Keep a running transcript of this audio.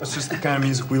It's just the kind of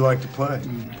music we like to play.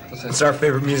 It's our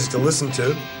favorite music to listen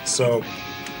to, so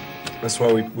that's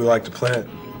why we like to play it,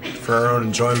 for our own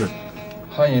enjoyment.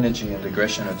 High energy and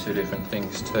aggression are two different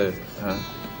things too.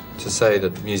 To say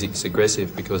that music's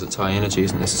aggressive because it's high energy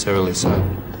isn't necessarily so.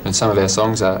 And some of our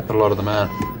songs are, but a lot of them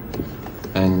aren't.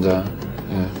 And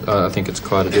I think it's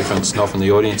quite a difference, and often the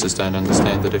audiences don't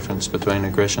understand the difference between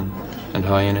aggression and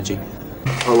high energy.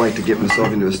 I like to get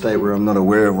myself into a state where I'm not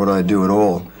aware of what I do at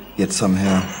all, yet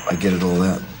somehow I get it all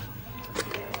out.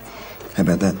 How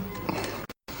about that?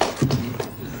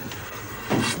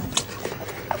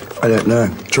 I don't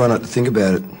know. Try not to think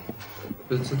about it.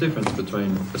 But it's a difference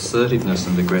between assertiveness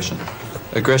and aggression.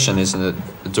 Aggression isn't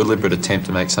a deliberate attempt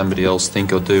to make somebody else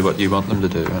think or do what you want them to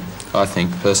do. I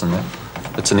think, personally,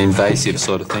 it's an invasive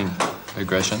sort of thing,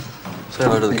 aggression. Say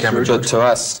hello to the camera. But to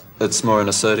us, it's more an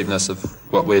assertiveness of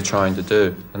what we're trying to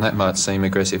do, and that might seem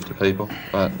aggressive to people.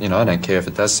 But, I don't care if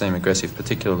it does seem aggressive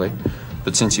particularly,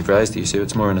 but since you've raised the issue,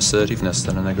 it's more an assertiveness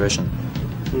than an aggression.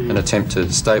 An attempt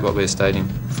to state what we're stating,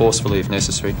 forcefully if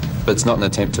necessary, but it's not an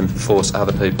attempt to force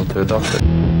other people to adopt it.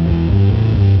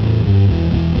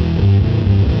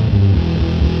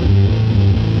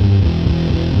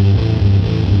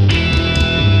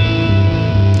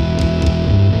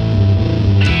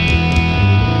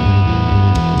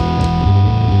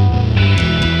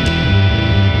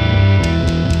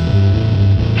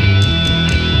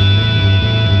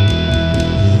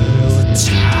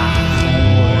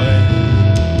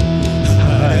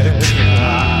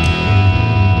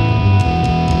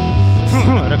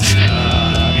 What a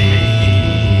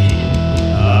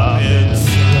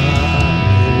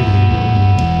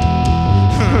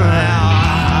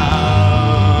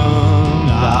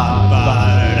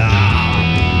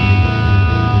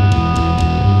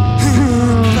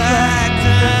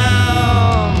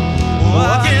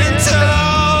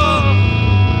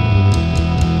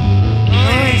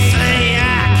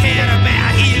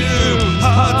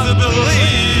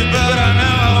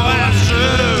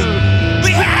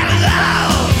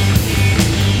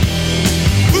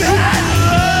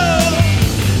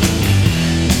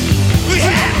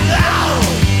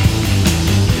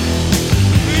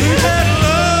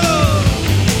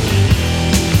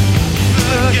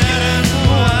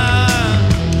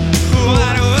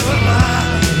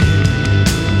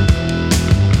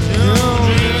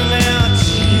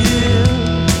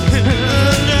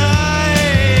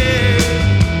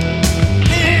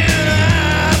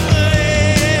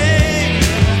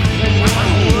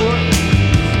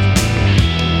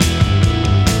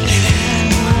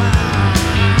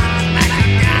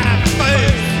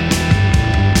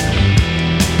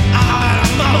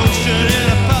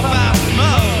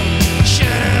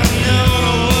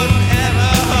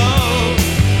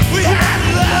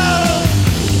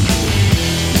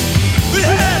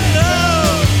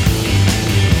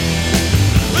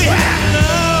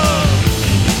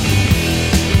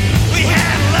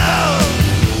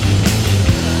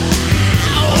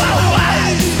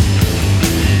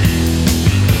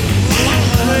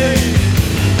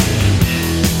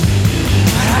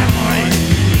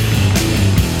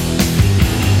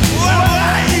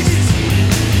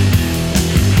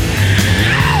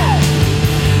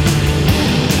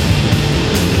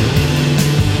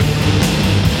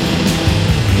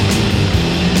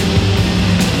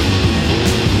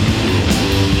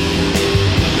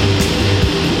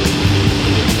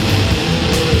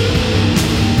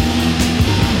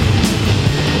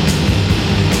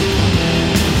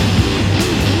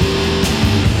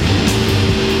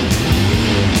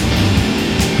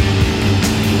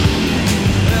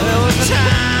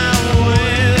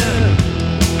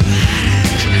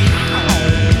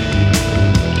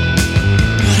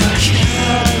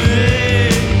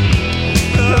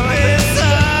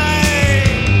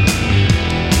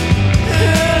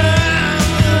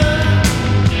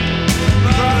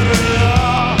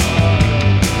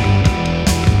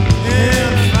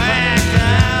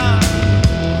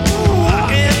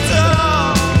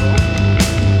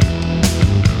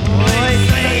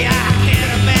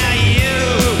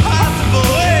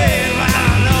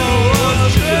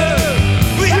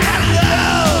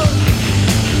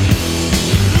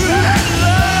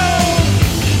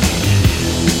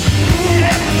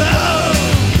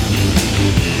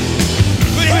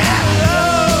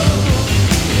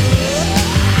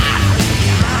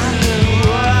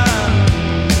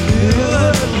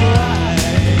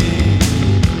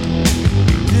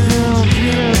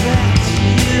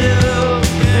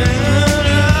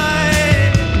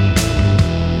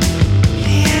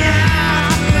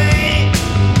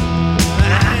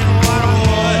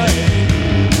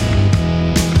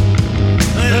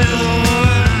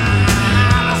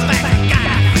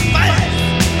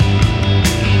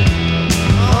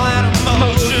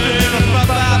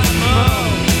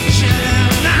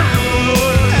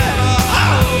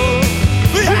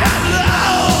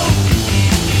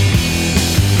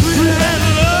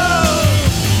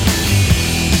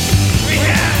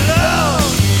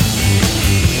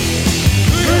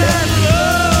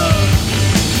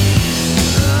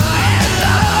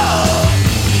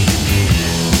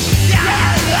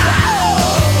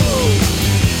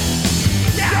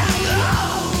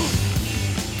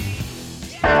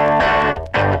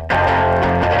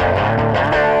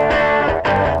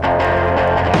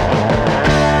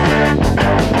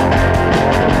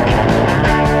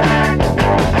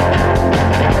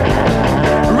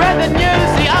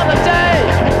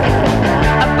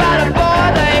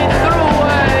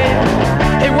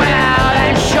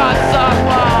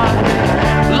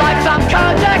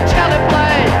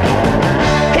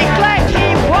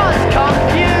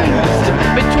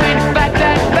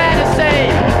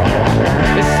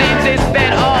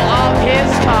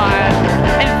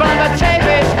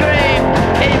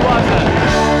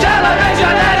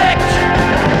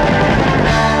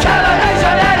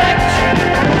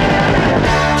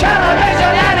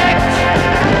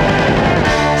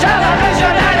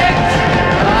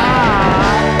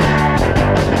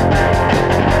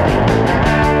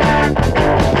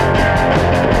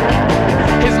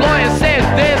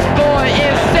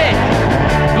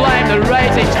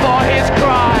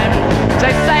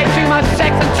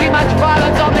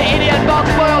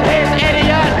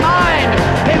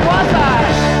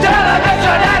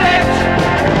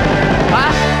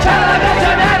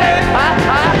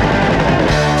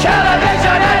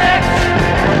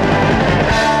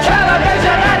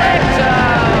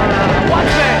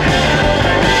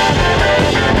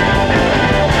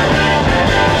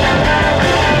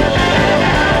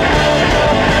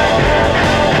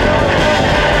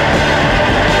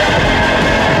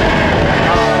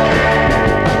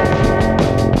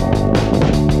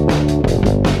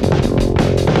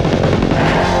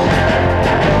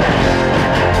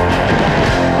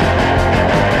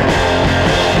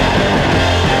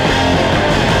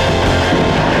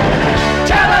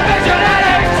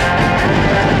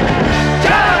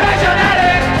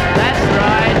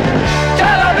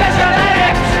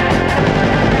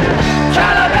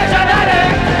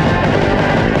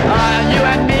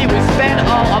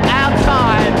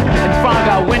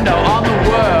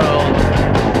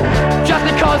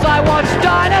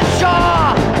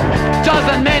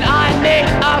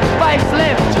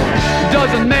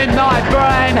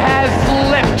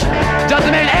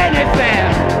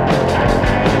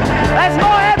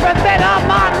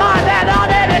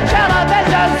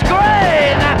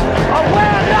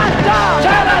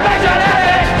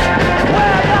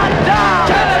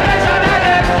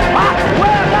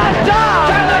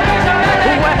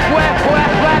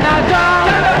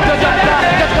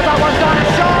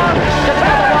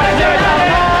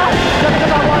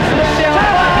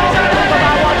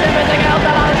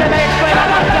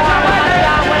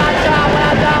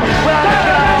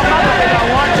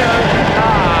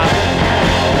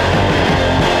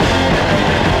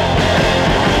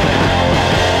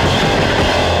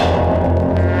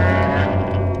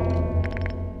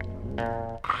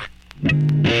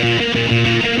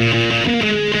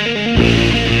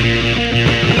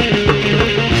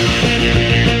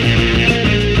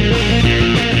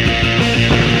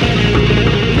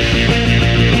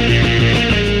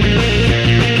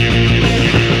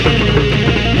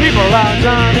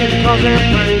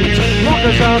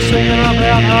are singing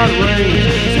about heart rains.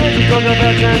 Surgeons talk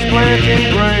about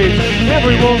transplanting brains.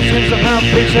 Everyone seems to have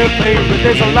aches and pains, but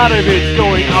there's a lot of it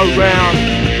going around.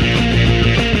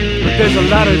 But there's a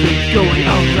lot of it going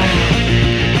around.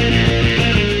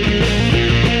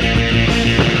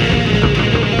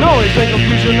 Noise and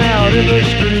confusion out in the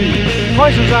street.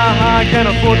 Prices are high, can't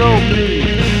afford no meat.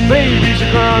 Babies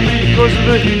are crying because of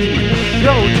the heat.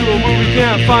 Go to a movie,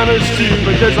 can't find a seat,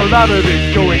 but there's a lot of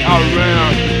it going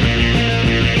around.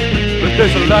 But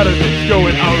there's a lot of it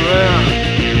going around.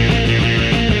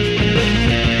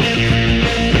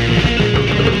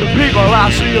 People I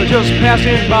see are just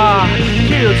passing by.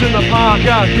 Kids in the park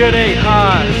are getting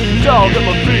high. Dog at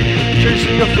my feet,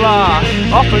 chasing a fly.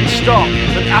 Often stop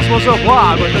and ask myself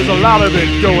why, but there's a lot of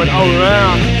it going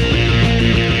around.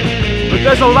 But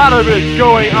there's a lot of it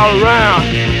going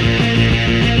around.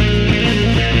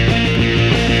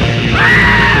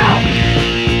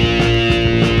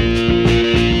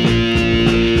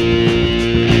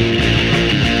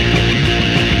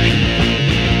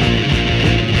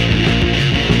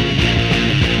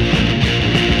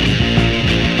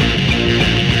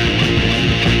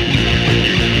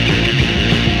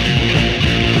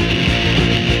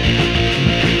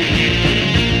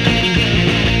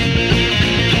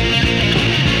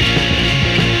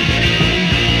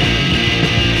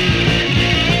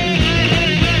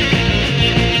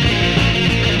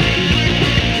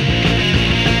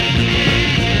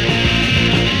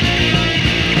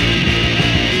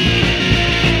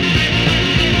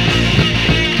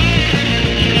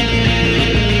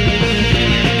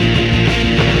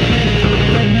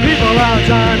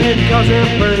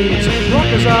 Causing brains.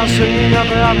 Rockers are singing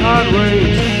about heart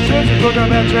rates. Surgeons talk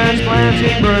about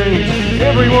transplanting brains.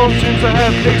 Everyone seems to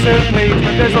have aches and pains,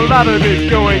 but there's a lot of it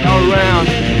going around.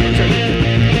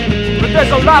 But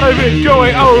there's a lot of it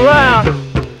going around.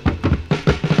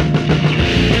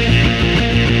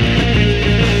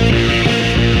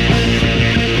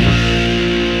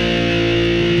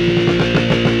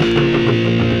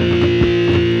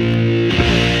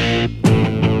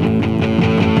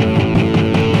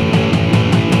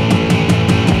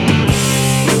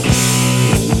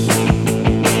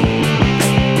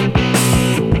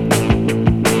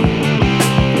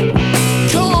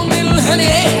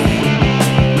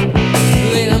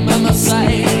 Lay down by my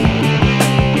side.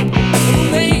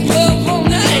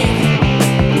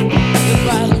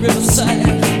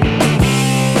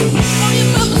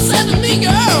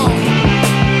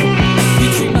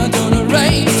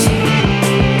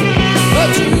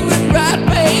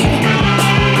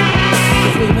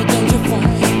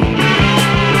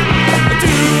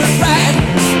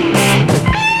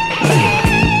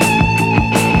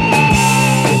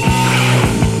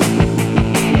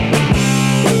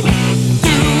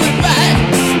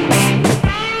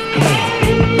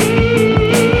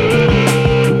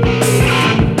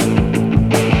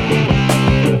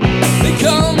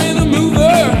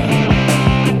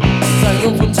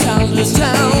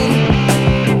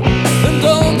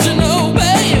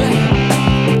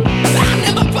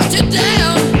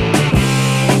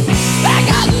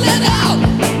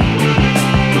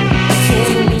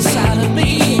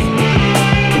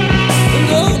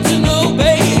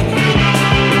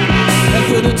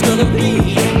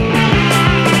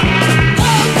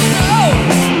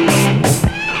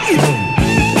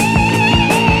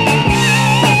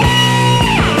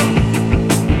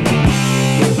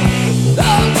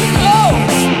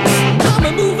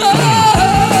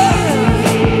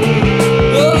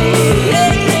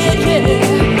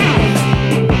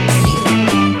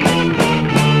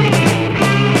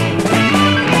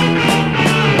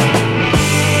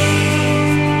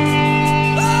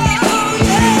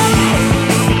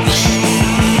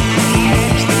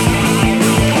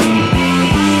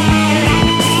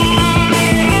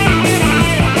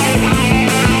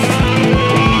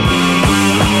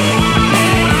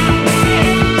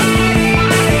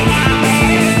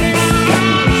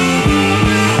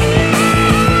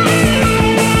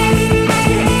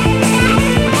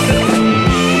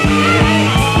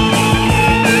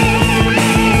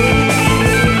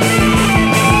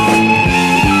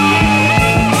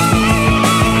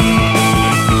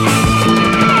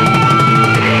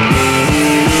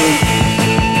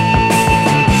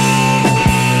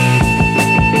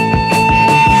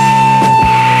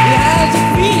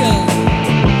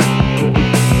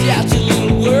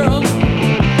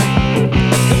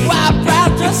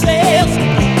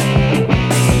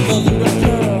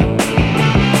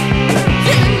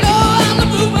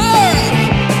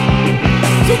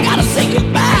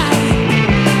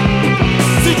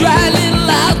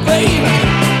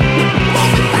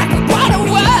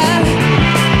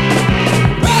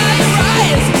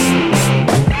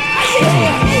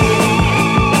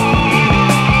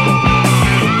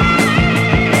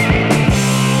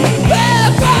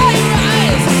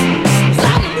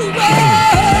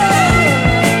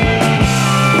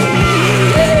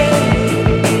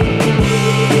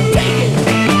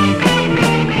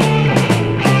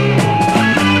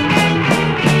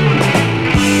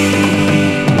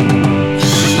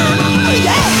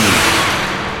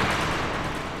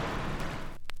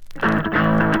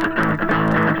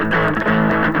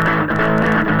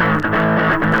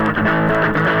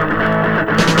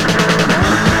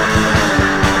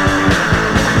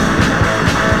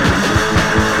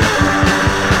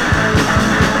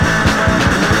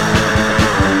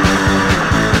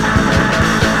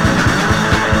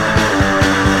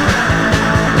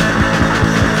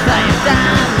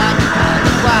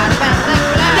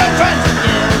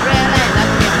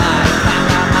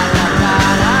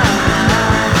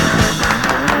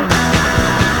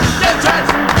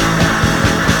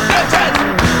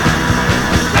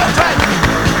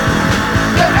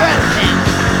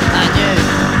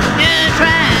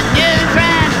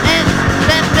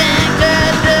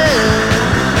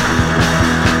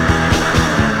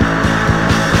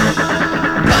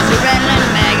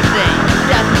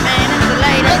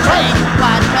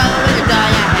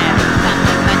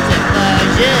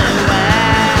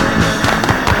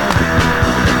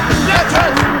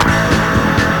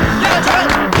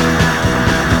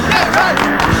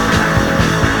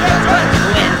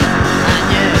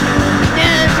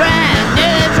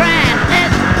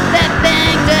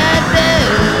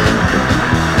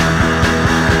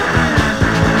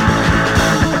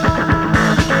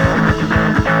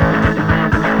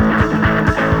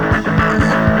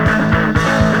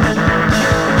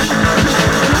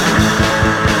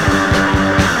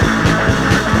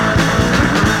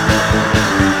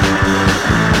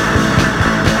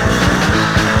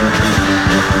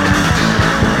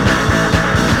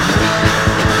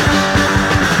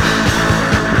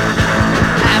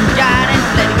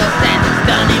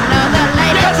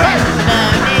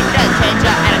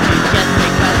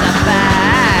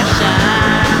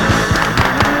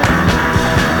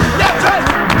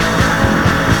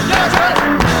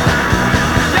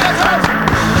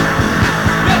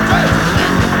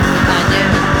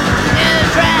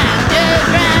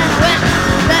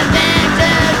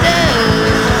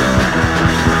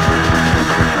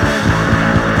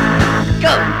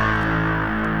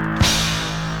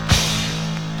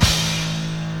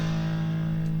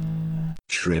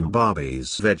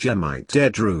 Barbies Vegemite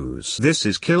Dead Roos. This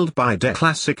is Killed by Death,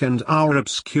 classic and our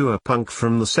obscure punk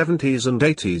from the 70s and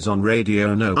 80s on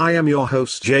Radio No. I am your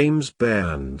host James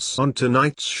Burns. On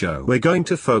tonight's show we're going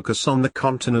to focus on the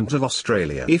continent of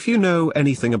Australia. If you know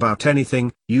anything about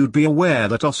anything, you'd be aware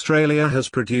that Australia has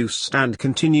produced and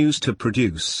continues to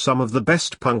produce some of the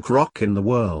best punk rock in the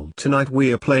world. Tonight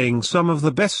we are playing some of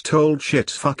the best old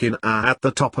shit fucking at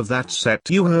the top of that set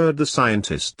you heard the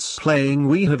Scientists playing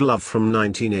We Had Love from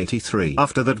 1983.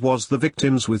 After that was The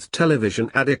Victims with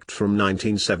Television Addict from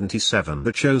 1977.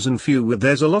 The Chosen Few with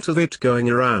There's a Lot of It Going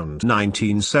Around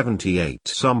 1978.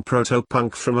 Some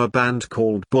proto-punk from a band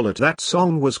called Bullet. That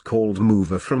song was called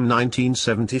Mover from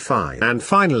 1975. And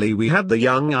finally we had The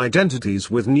Young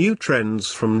Identities with New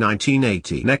Trends from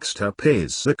 1980. Next up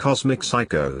is The Cosmic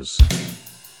Psychos.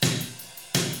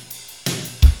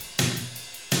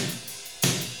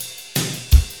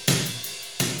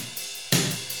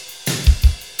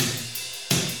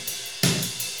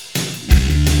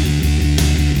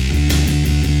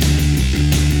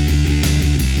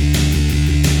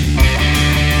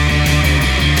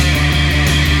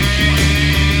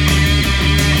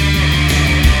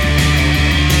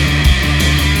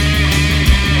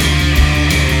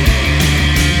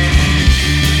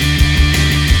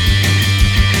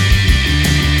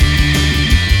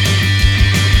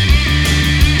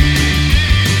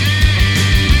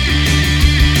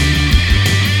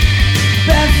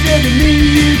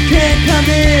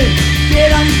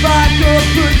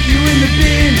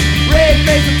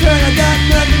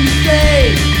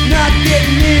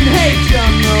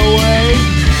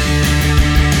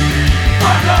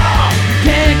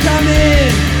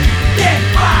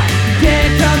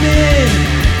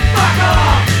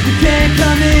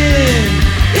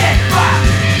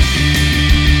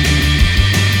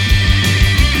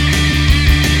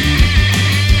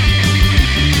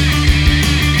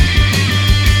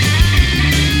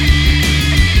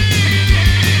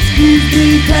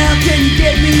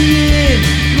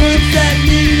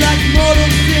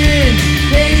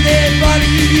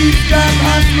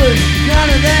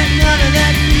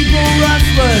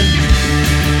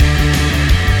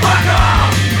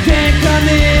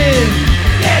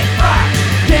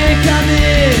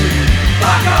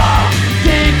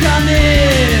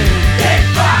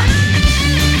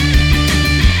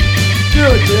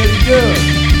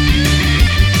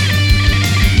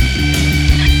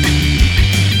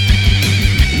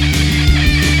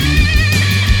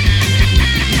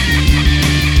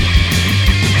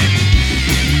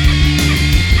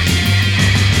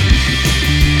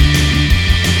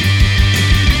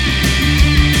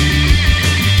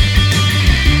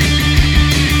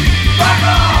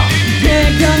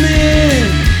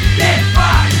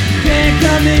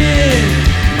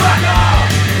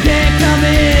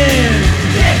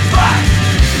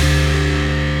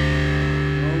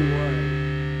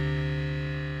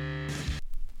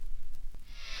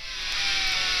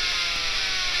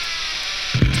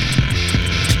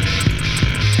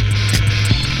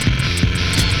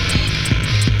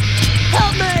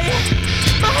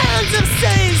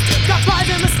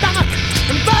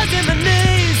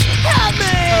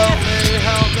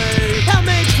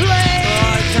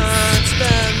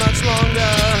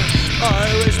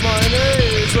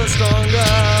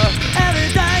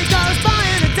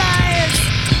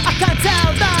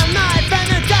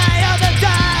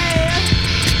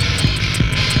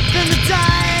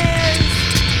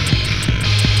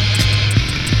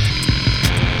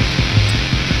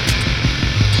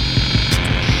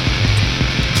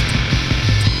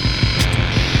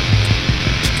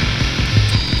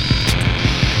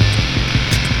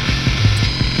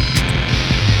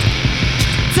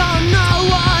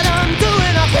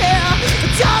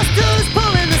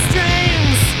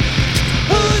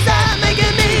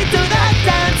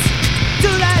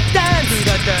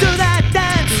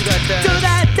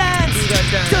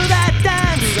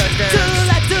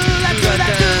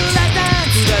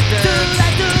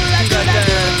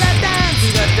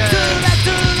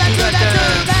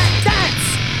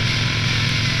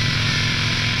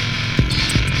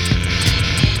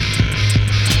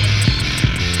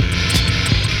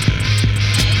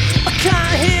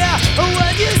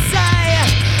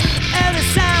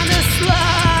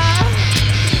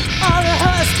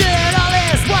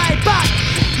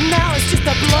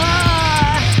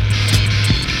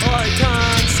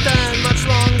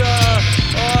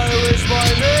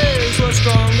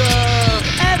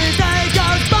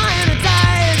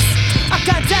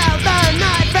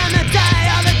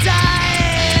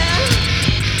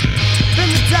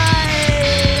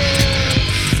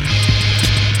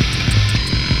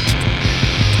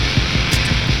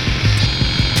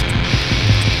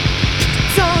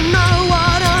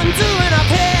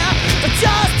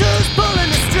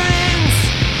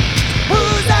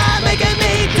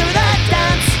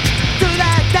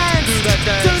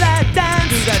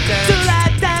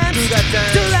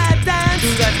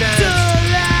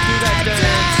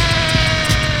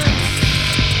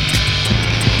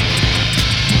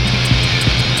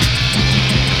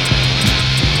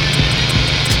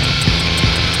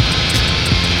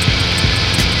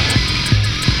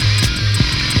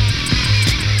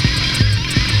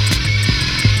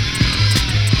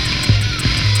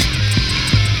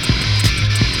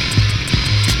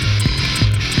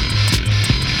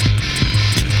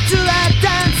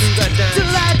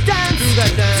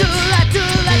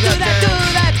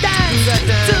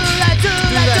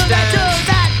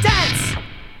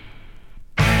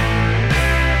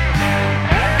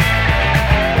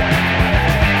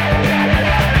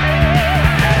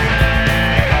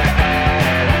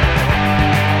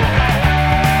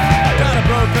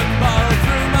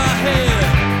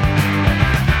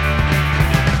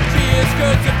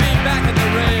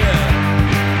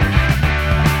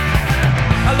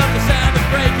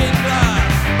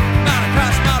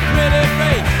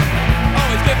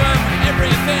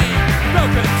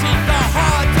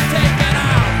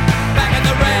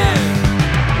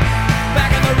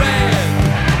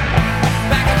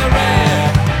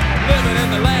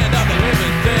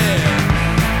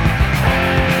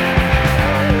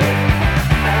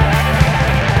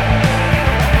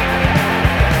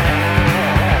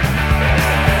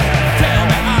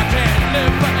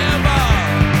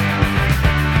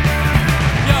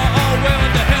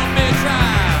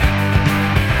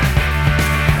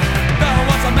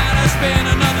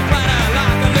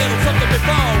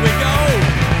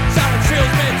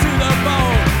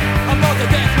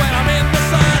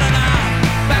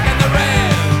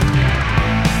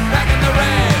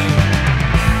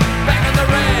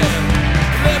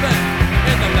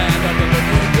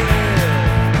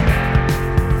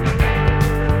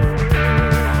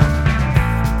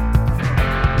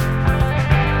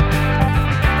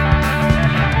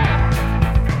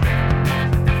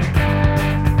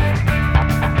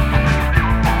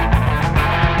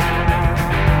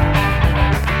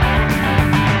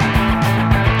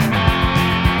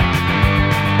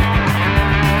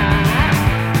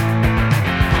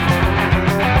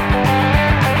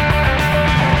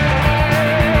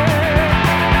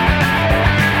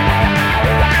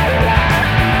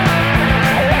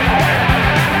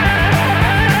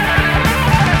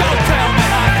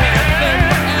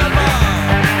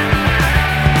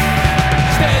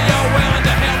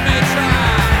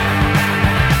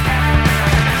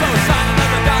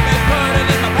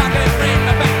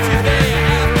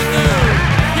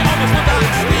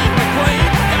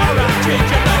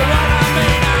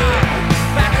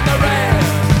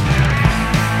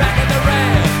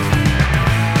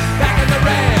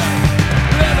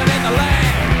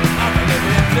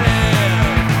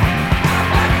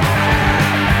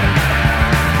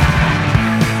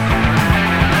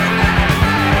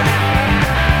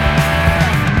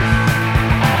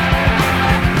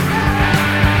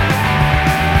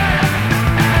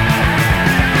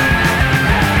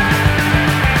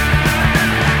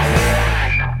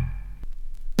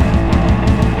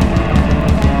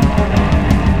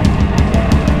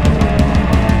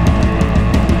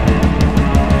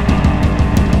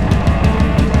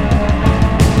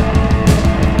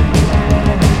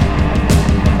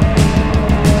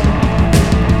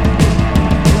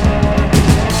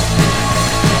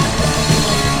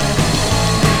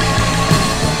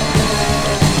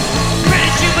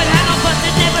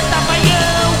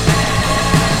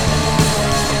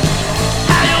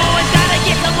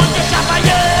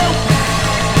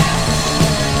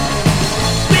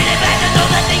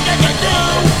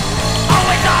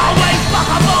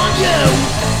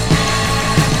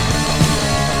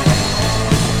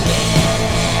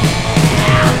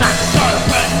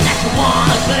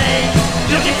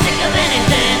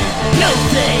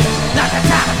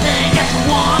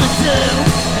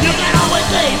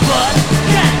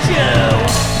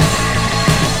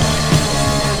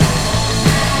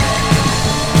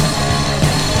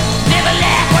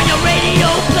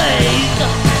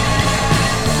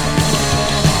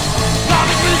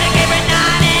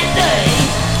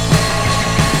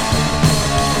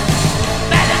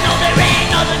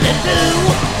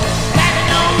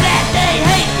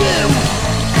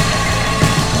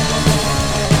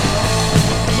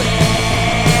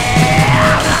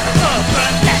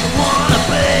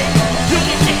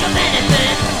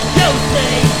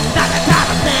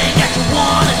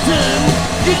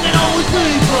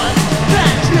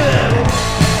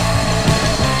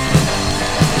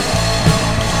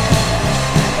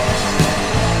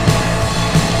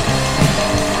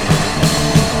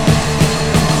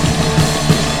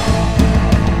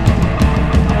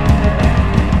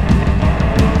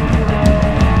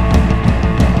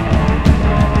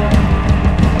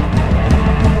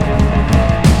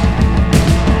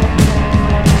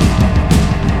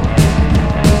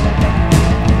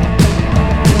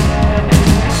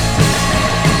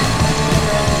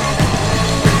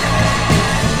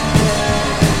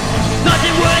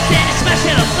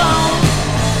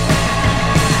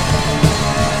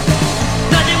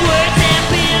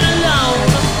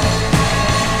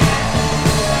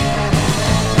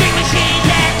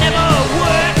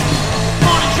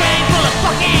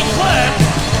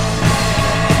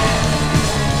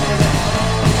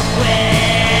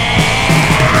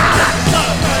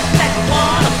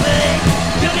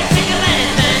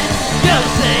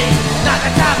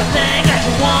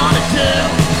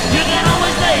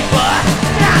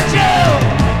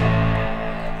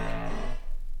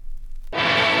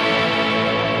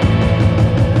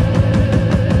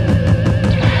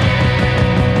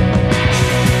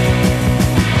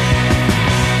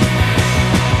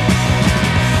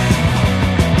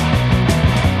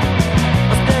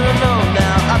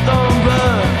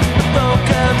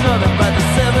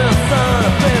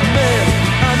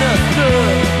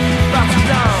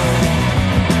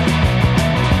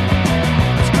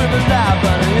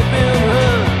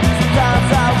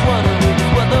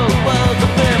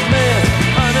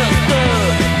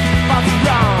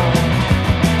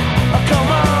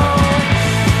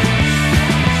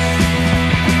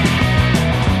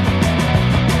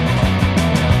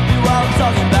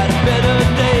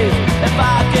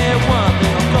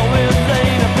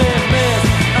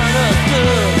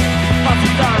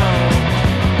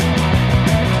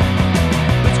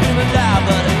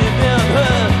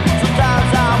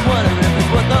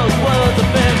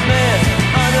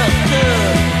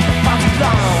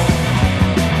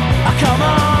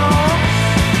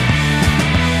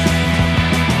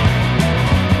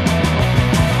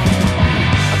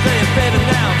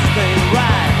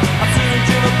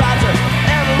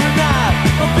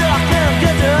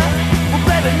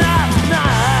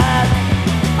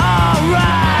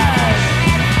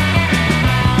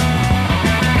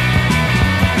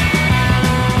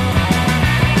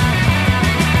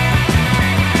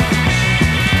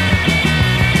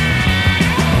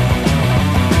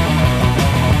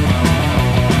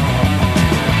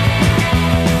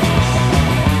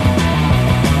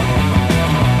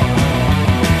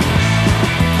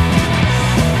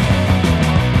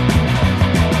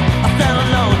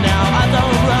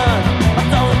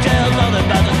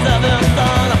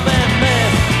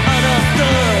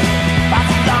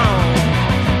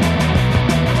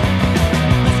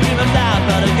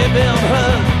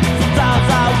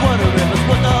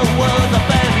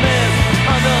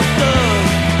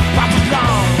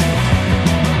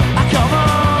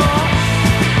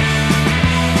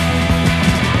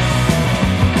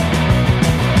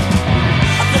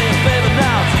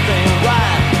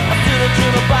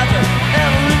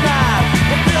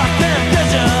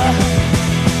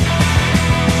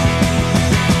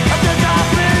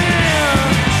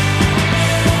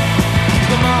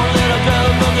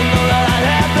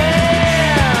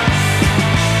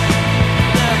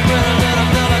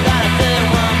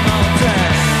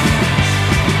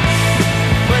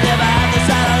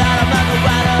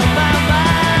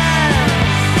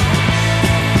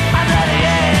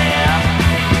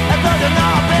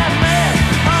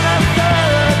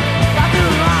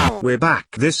 we're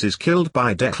back. This is Killed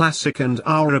by Death, classic and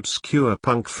our obscure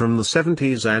punk from the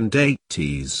 70s and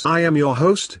 80s. I am your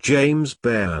host James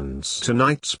Burns.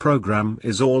 Tonight's program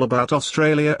is all about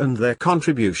Australia and their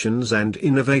contributions and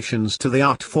innovations to the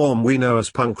art form we know as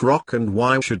punk rock, and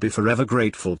why we should be forever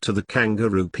grateful to the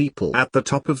Kangaroo people. At the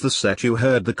top of the set you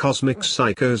heard the Cosmic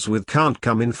Psychos with Can't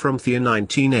Come In from their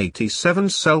 1987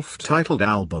 self-titled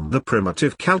album. The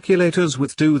Primitive Calculators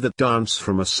with Do That Dance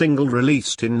from a single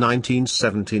released in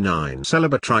 1979.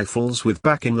 Celibate Rifles with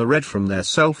Back in the Red from their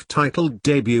self-titled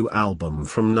debut album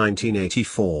from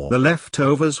 1984. The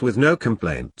Leftovers with No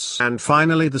Complaints. And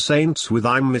finally the Saints with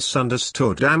I'm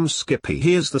Misunderstood. Damn Skippy.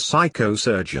 Here's the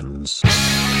Psychosurgeons.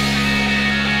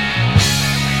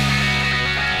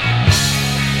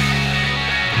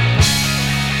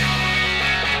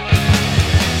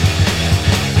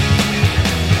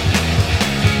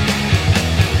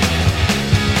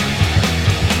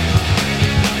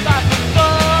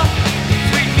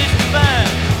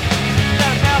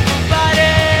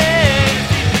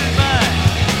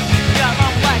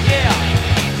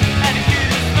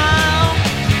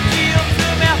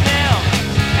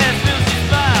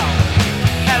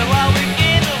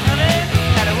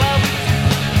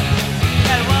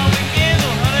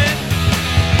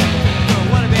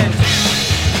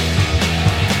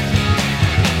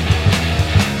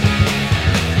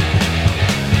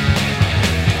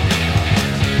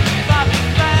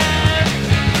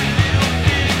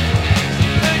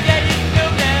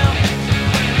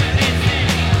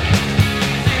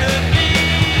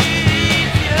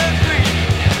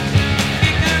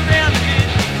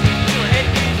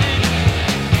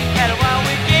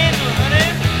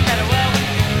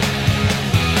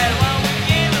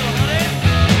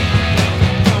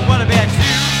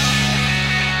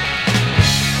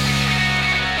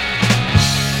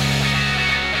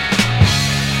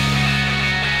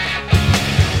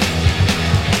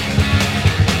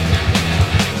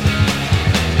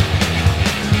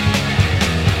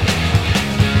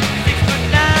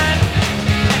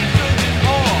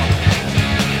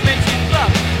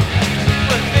 Explode.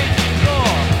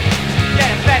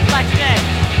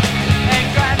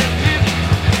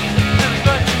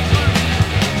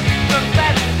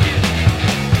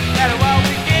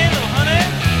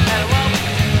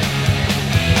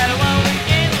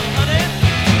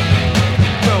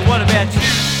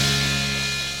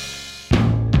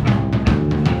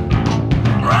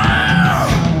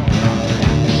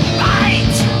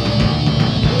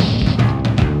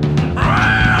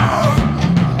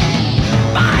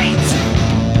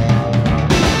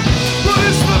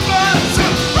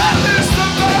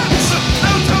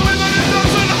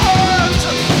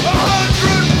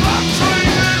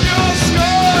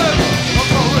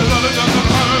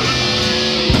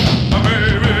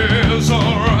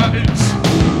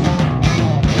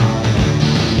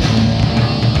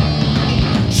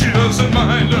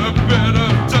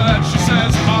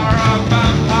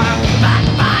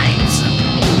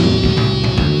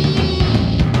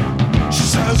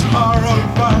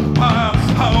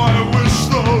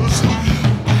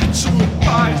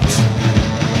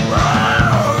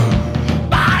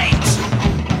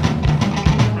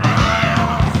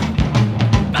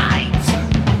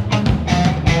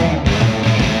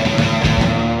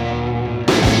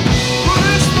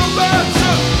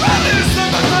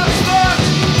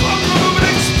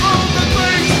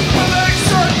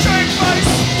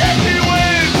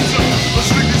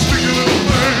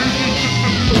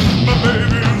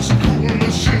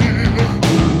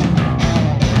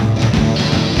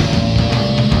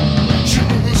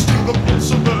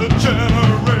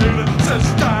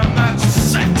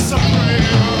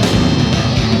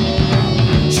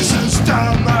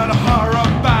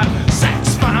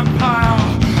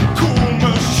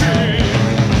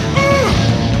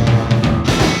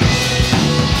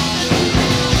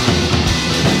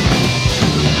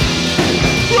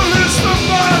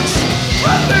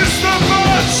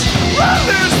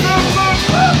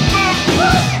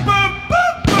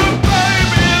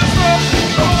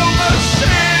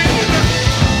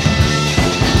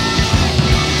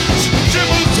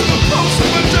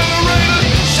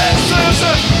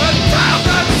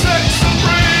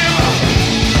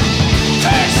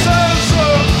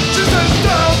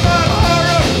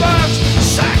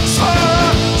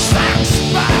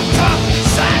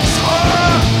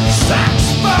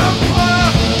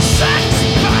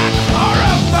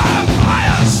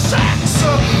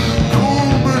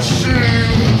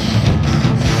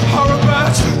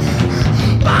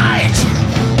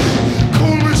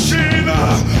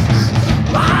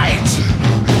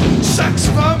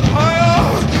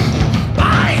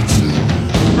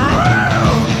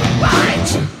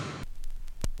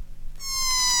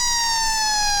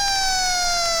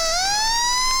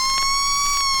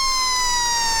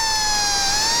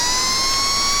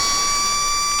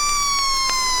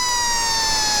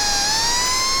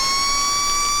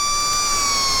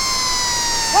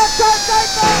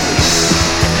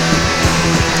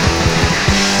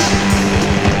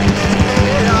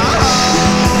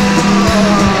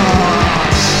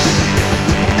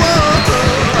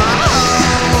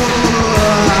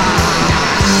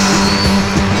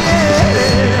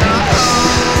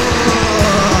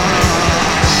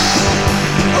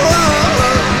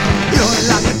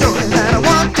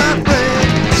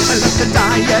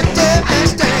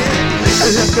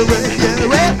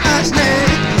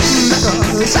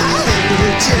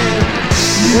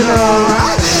 You know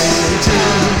I hate you.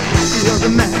 You're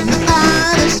the man that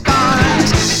I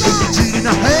despise. And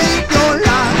I hate your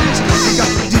lies. You got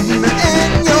the demon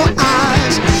in your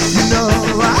eyes. You know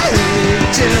I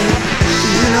hate you.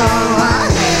 You know I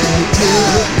hate you.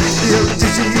 You're a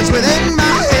disease within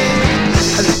my head.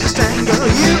 I love to strangle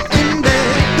you in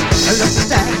bed. I love to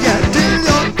stab you till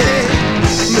you're dead.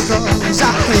 Because I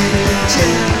hate you.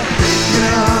 You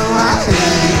know I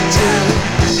hate you.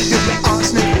 You're the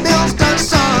arsenic millstone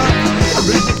son. I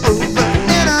rip you over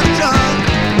in a drunk.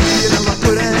 You know I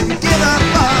couldn't give a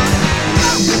fuck.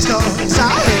 Because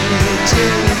I hate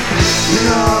you. You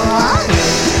know I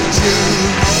hate you.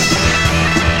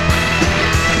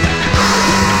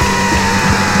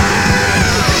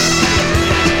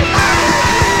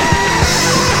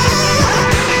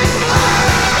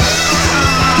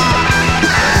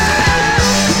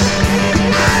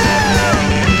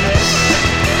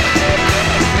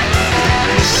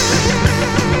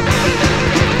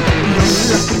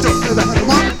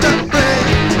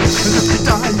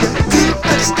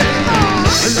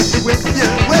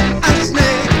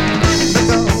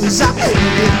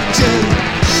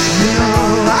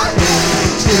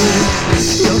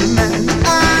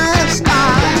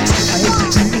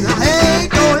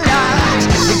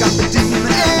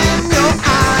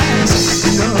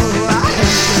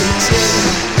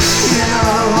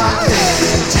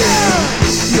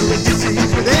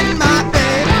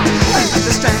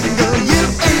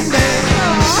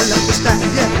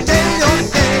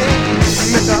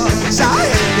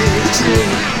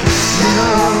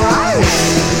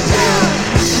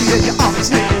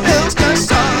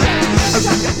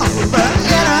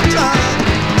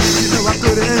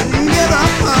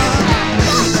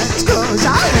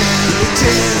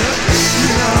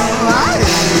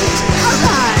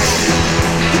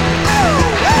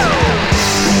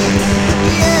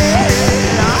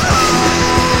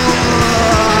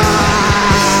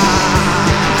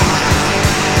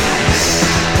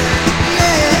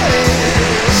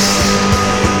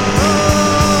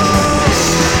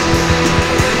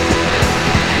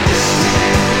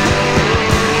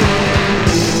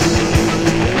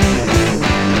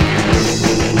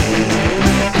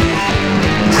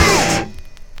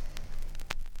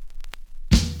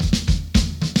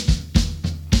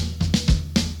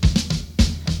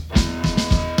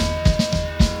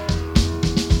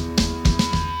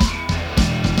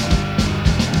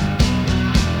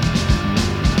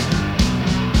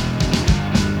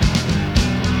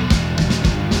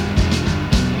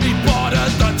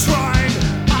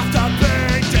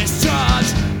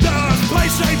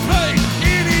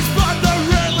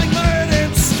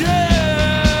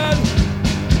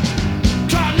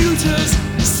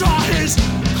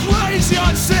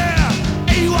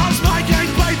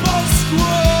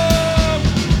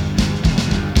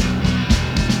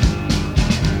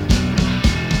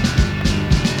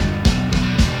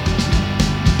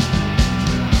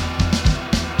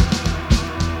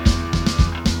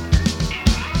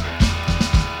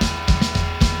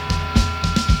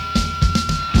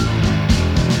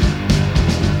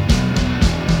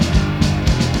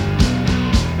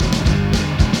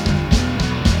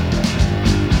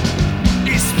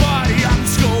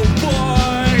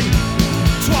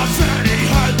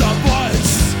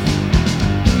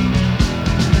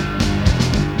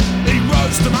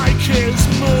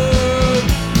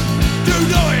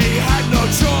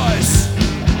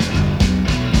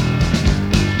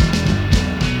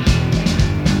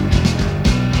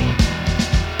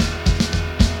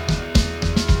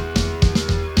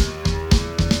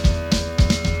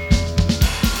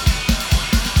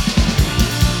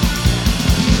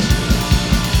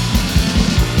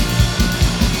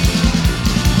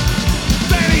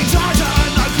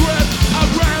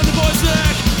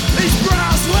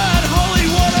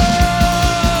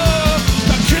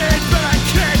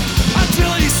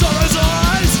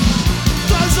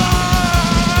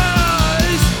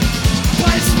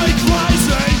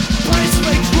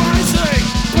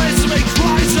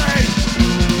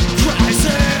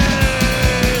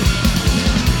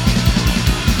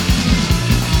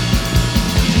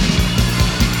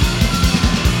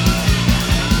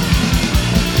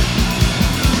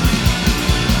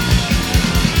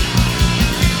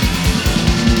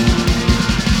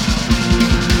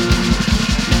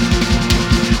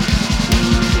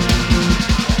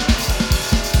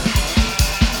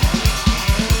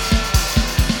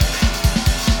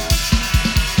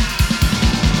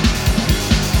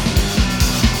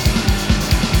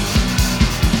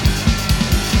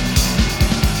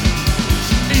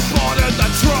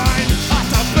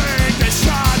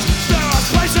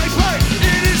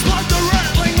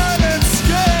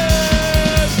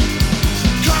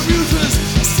 computers,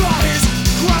 studies,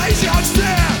 crazy on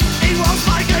stare. He was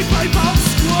making people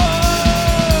squirm.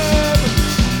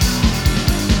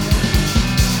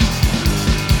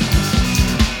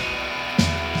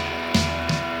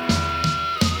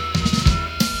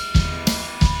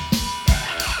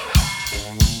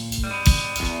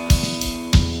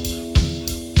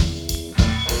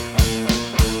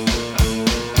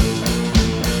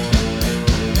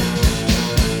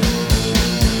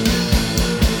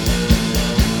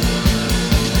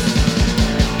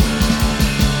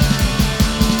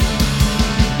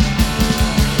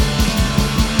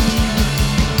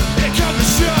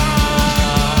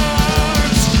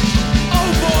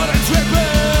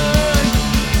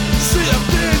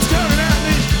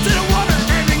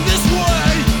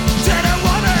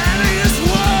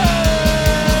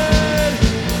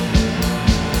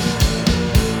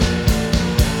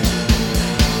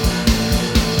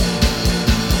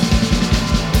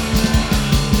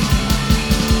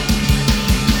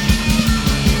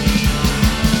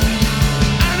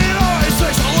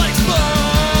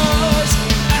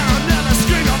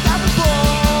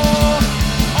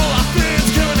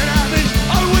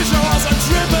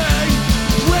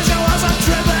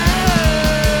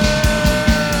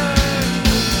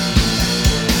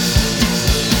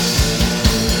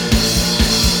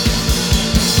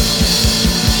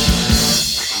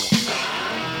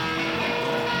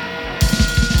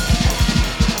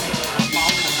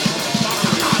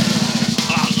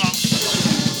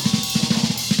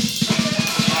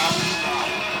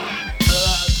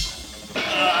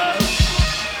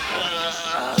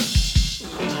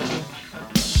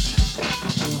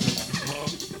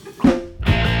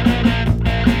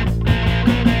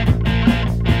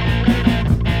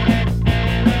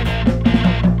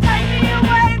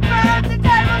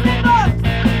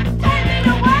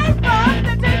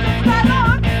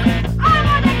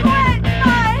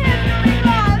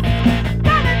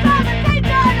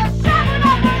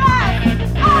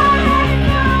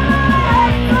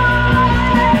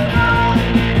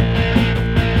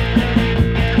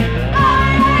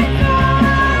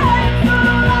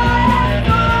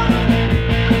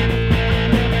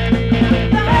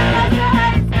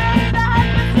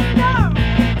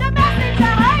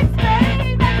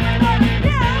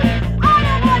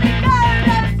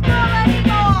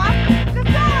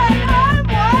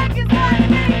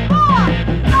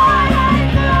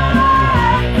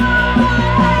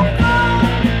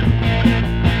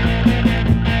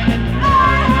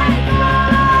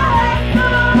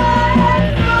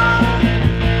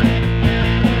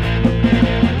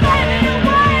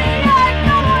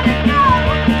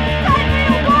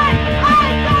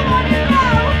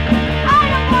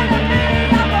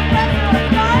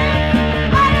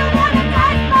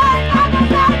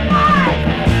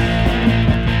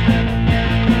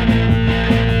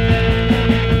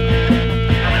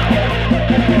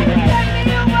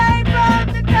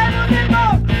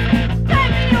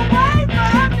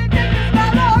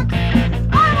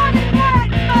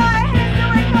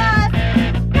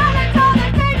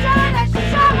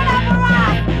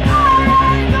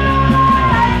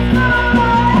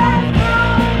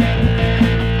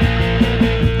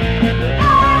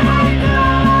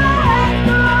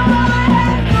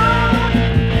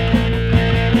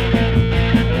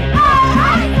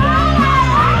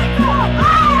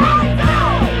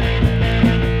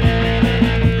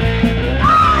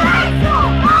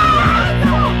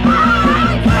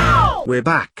 We're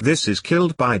back. This is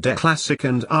Killed by Death, classic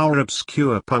and our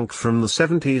obscure punk from the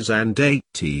 70s and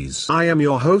 80s. I am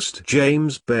your host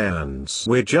James Burns.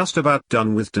 We're just about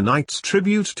done with tonight's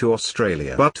tribute to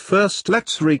Australia. But first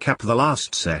let's recap the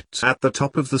last set. At the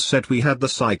top of the set we had the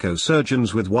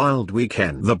Psychosurgeons with Wild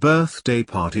Weekend, the Birthday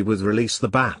Party with Release the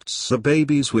Bats, the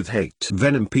Babies with Hate,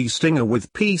 Venom P Stinger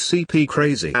with PCP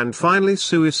Crazy, and finally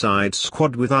Suicide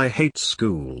Squad with I Hate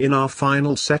School. In our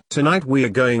final set tonight we are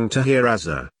going to hear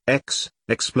Azza, X,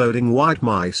 Exploding White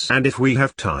Mice, and if we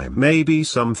have time maybe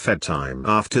some Fed time.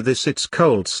 After this it's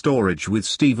Cold Storage with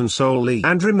Stephen Soley,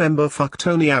 and remember fuck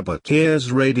Tony Abbott.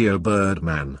 Here's Radio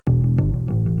Birdman.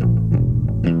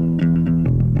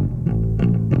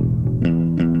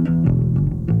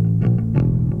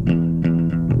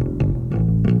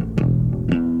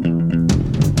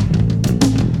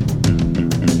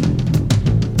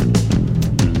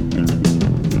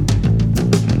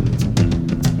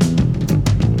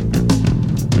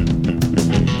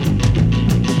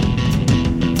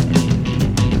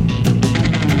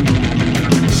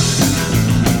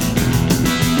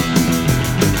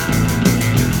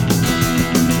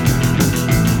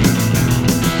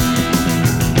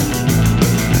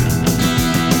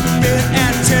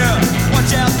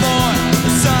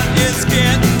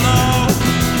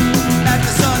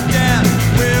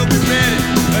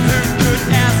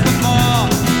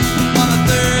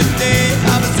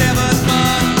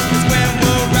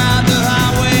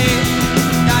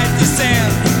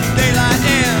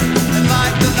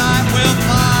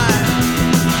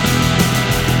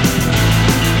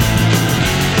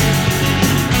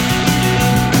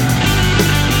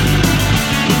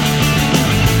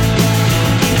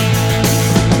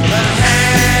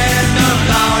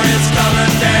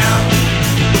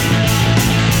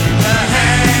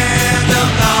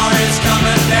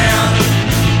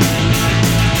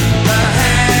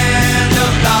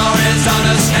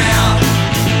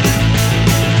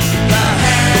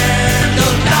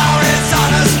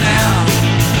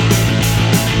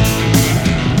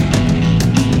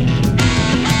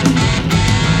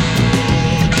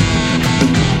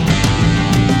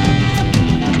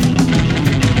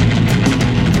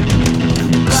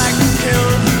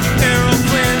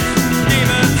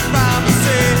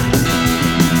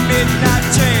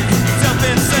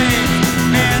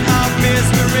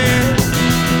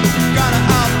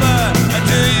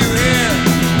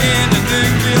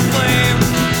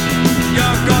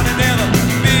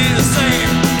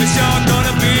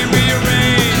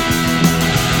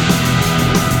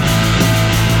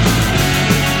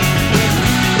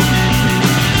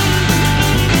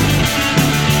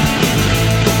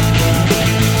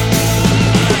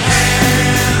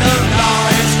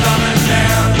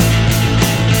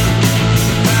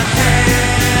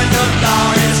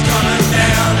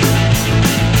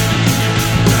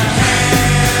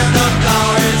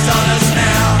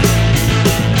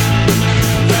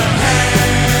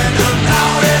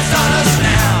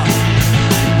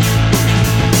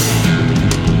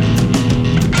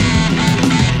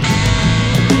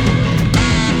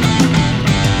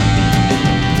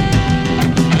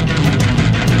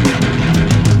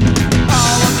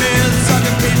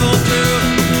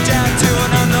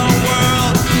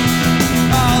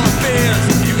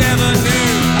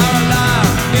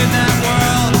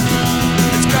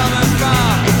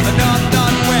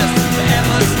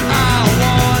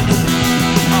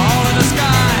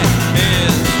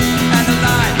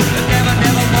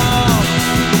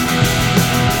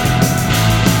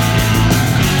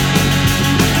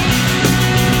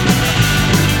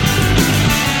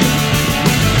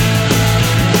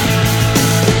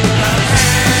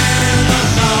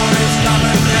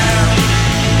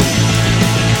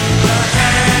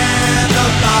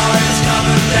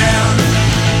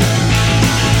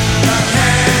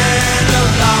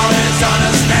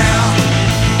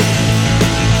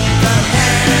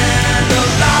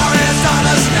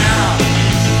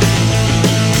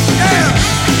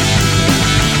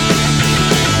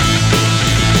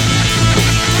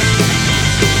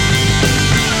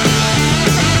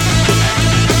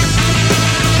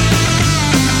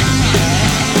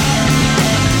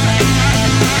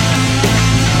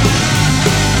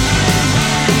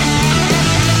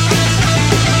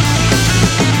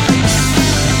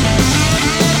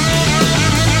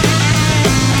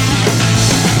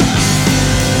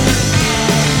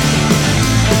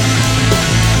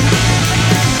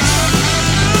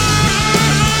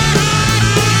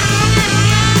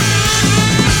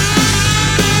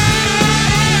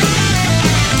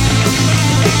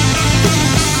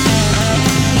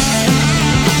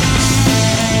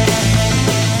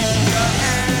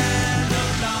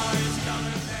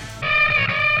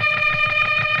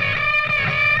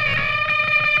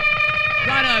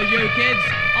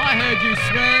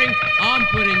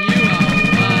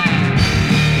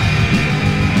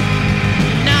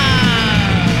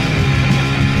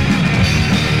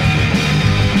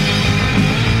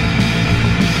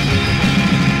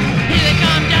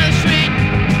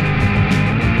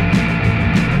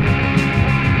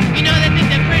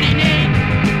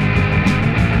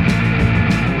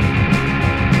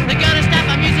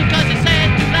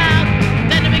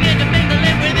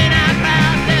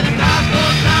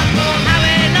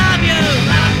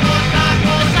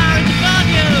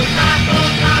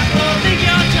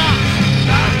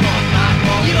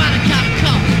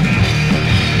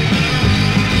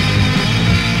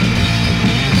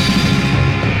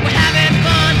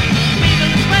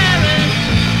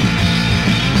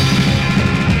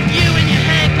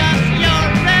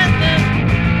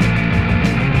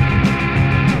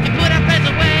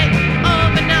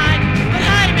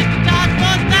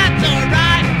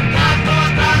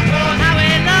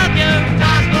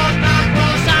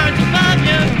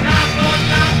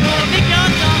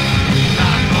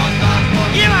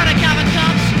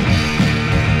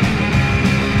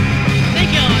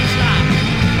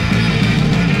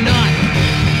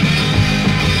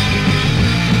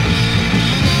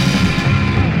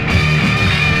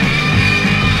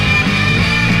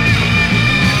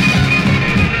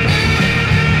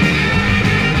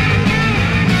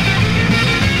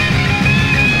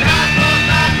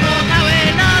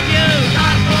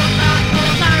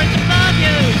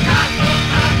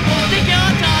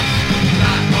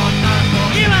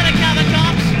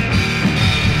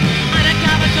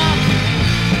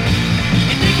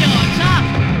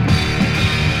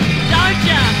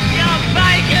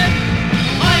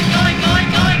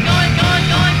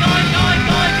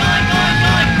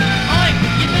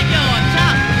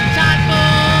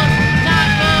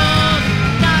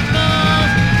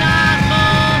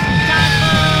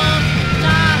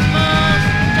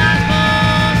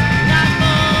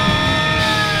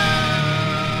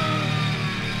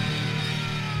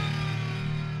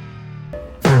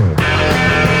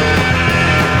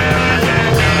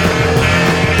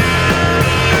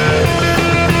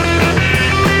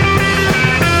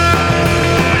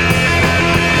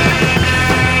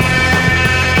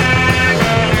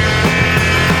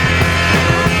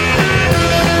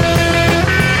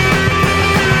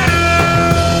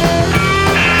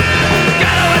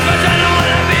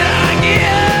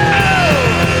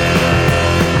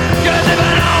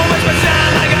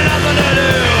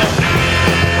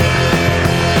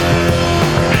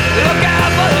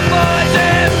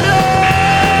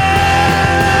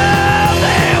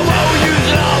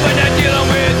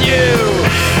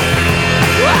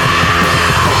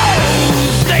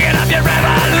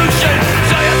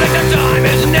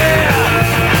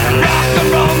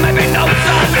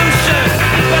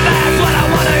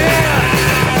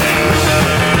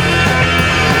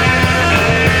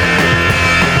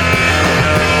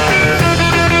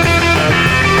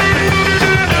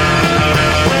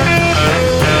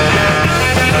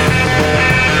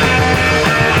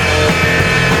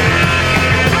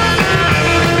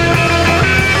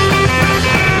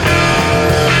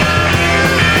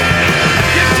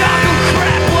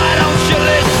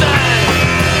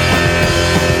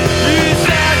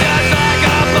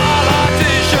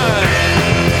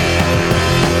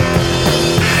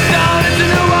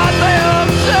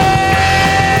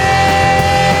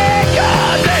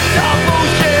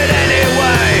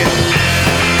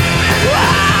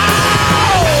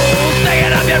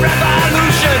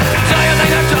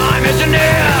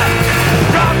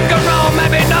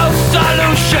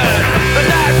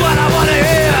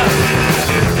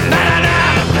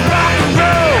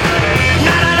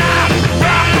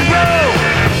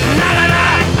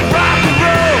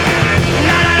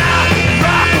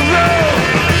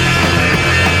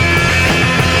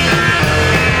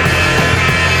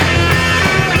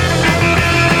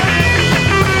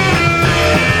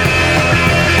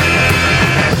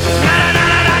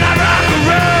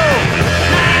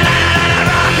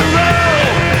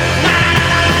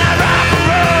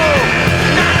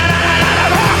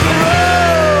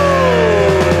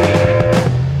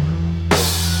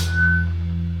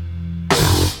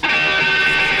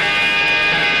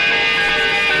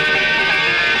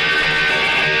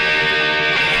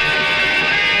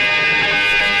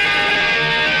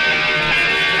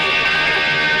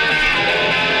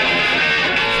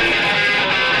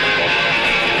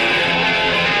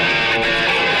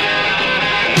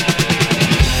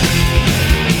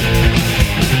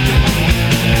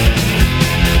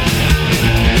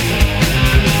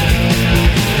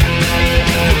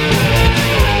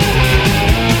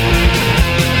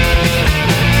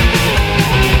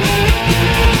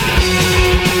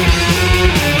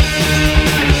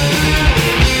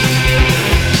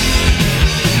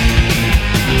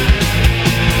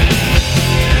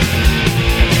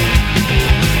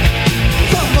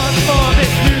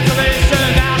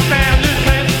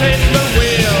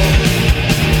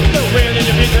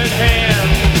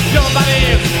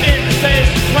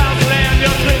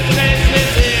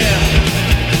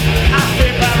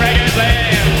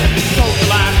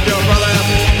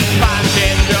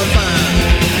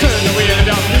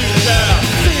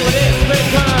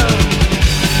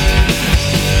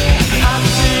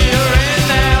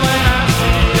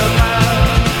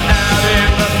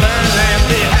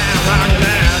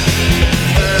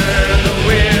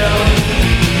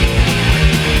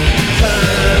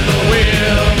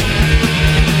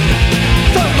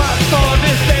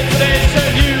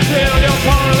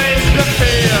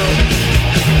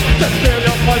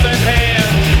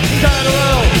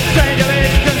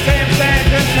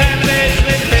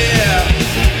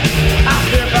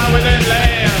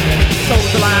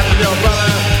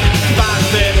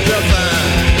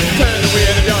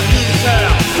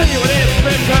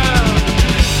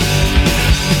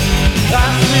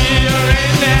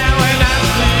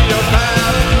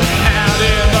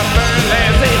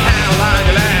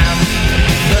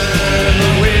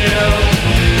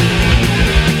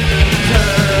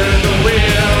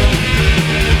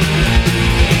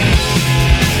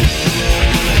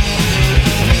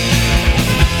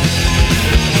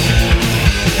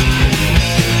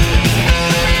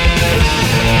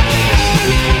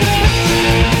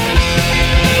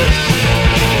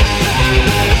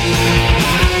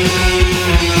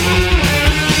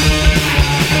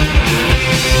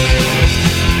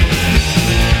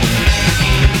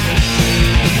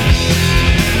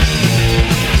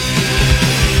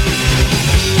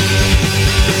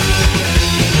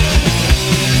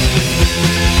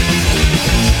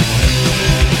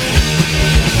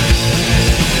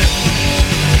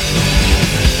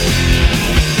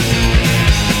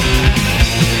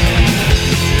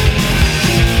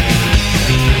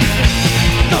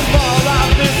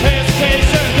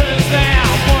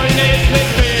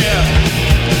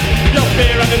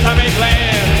 to make land.